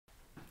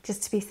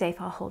just to be safe,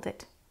 I'll hold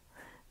it.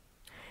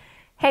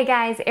 Hey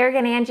guys,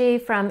 Airgun Angie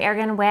from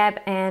AirgunWeb,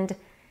 and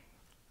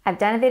I've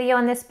done a video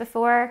on this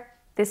before.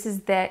 This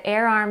is the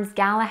Arms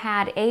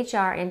Galahad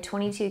HR in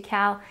 22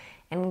 cal.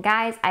 And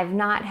guys, I've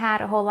not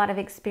had a whole lot of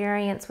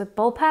experience with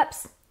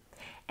bullpups,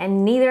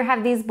 and neither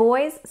have these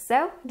boys,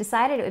 so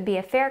decided it would be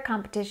a fair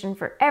competition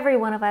for every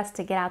one of us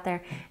to get out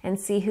there and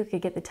see who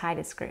could get the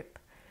tightest group.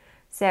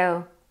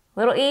 So,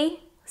 little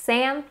E,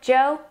 Sam,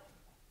 Joe,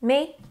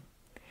 me,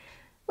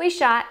 we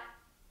shot.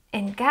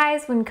 And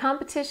guys, when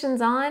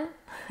competition's on,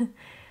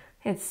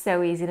 it's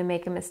so easy to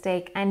make a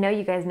mistake. I know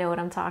you guys know what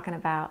I'm talking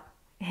about,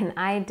 and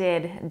I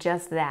did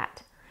just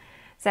that.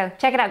 So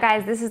check it out,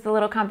 guys. This is the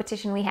little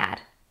competition we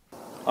had.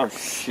 Oh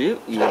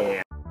shoot,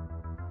 yeah.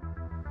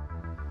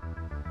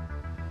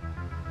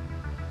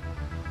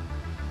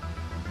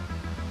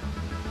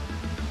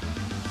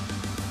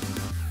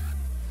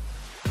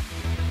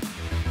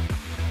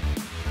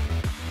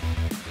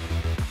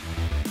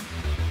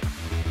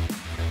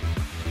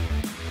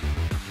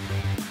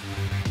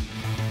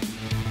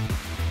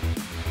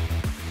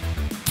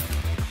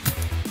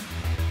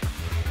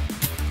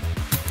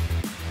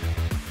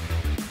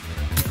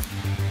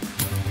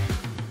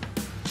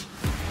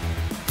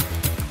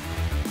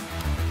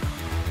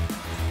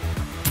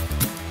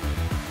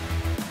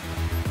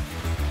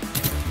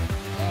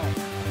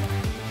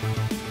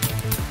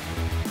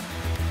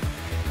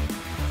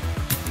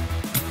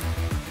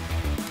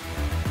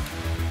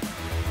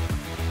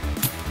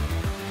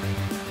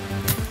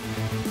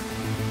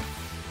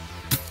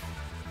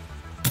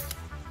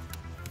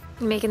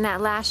 You making that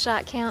last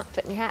shot count,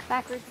 putting your hat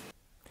backwards?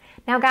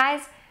 Now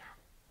guys,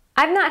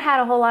 I've not had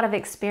a whole lot of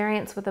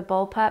experience with a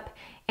bullpup,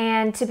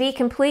 and to be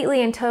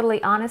completely and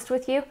totally honest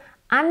with you,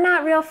 I'm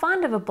not real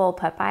fond of a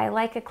bullpup. I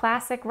like a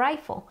classic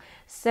rifle.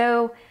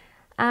 So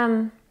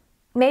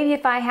maybe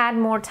if I had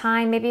more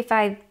time, maybe if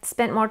I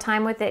spent more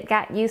time with it,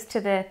 got used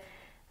to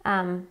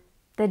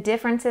the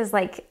differences,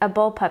 like a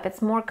bullpup,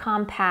 it's more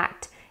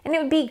compact, and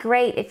it would be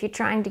great if you're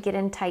trying to get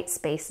in tight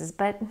spaces,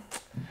 but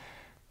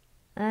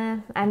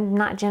I'm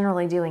not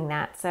generally doing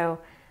that. So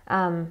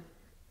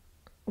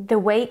the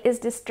weight is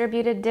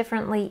distributed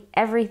differently.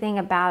 Everything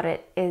about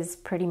it is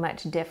pretty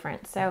much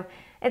different. So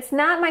it's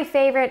not my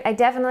favorite. I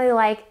definitely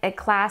like a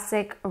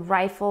classic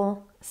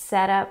rifle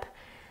setup.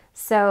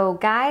 So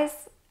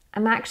guys,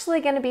 I'm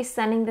actually going to be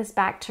sending this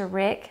back to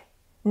Rick.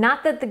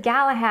 Not that the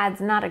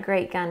Galahad's not a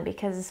great gun,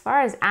 because as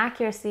far as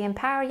accuracy and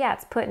power, yeah,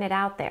 it's putting it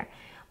out there.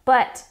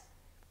 But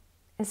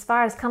as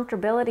far as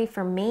comfortability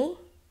for me,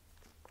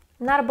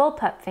 I'm not a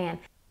bullpup fan.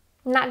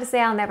 Not to say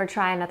I'll never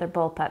try another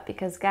bullpup,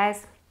 because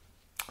guys,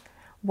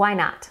 why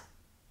not?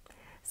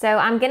 So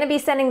I'm going to be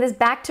sending this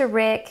back to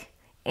Rick,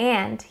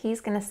 and he's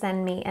going to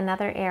send me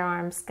another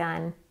AirArms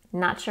gun.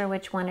 Not sure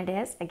which one it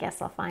is. I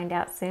guess I'll find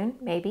out soon.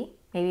 Maybe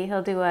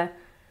he'll do a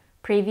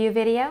preview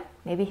video.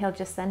 Maybe he'll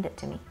just send it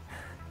to me.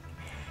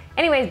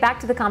 Anyways,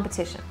 back to the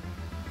competition.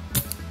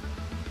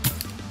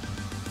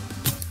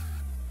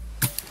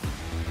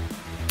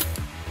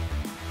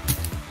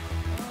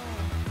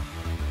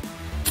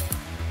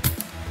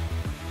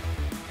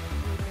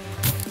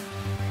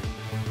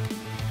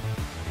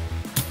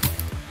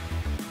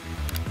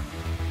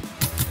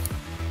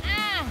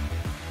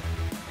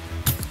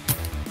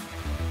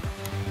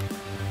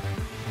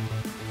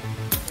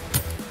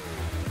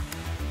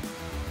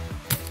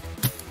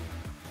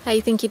 How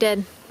you think you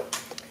did?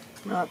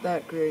 Not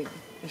that great.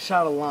 I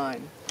shot a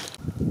line.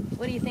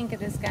 What do you think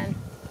of this gun?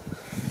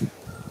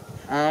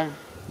 I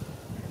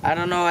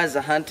don't know as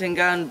a hunting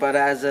gun, but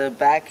as a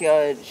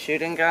backyard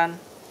shooting gun,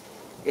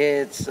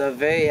 it's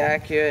very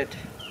accurate.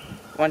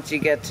 Once you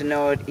get to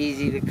know it,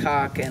 easy to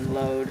cock and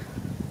load,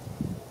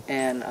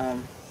 and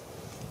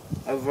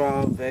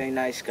overall, very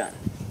nice gun.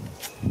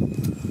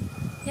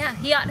 Yeah,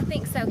 he ought to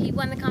think so. He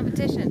won the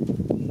competition.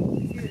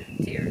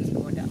 Tears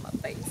going down my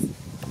face.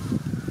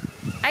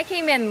 I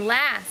came in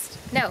last.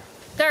 No,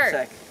 third.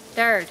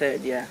 Second.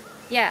 Third, yeah.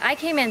 Yeah, I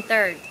came in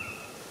third.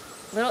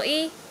 Little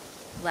E,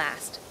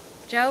 last.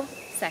 Joe,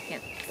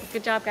 second.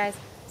 Good job, guys.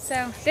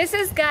 So this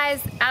is,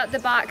 guys, out the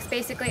box,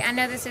 basically. I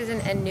know this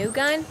isn't a new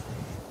gun,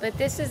 but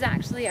this is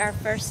actually our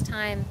first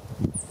time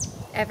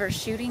ever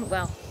shooting.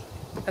 Well,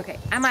 okay,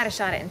 I might have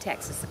shot it in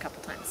Texas a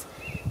couple times,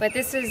 but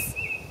this is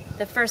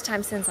the first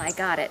time since I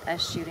got it,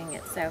 us shooting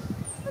it. So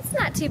it's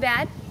not too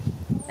bad.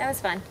 That was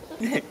fun.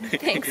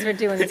 Thanks for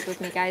doing this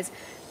with me, guys.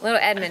 Little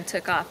Edmund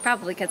took off,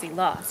 probably because he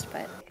lost,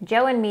 but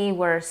Joe and me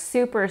were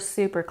super,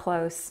 super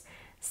close.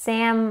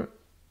 Sam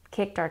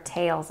kicked our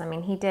tails. I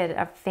mean, he did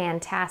a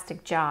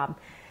fantastic job.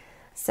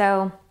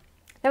 So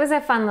that was a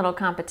fun little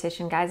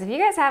competition, guys. If you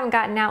guys haven't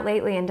gotten out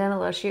lately and done a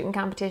little shooting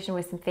competition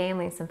with some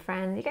family and some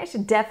friends, you guys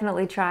should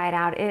definitely try it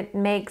out. It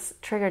makes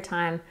trigger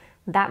time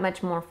that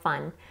much more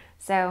fun.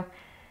 So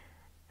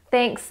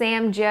thanks,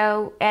 Sam,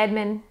 Joe,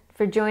 Edmund,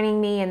 for joining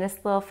me in this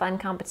little fun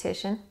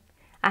competition.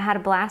 I had a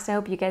blast. I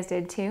hope you guys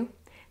did too.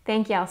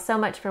 Thank y'all so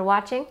much for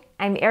watching.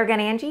 I'm Airgun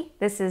Angie.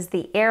 This is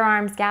the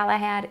Arms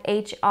Galahad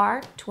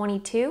HR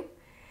 22.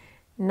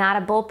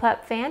 Not a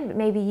bullpup fan, but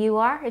maybe you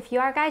are. If you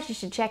are, guys, you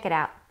should check it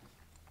out.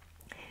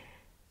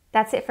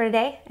 That's it for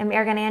today. I'm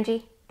Airgun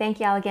Angie. Thank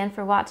y'all again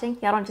for watching.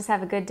 Y'all don't just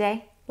have a good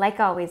day. Like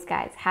always,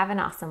 guys, have an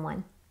awesome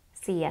one.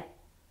 See ya.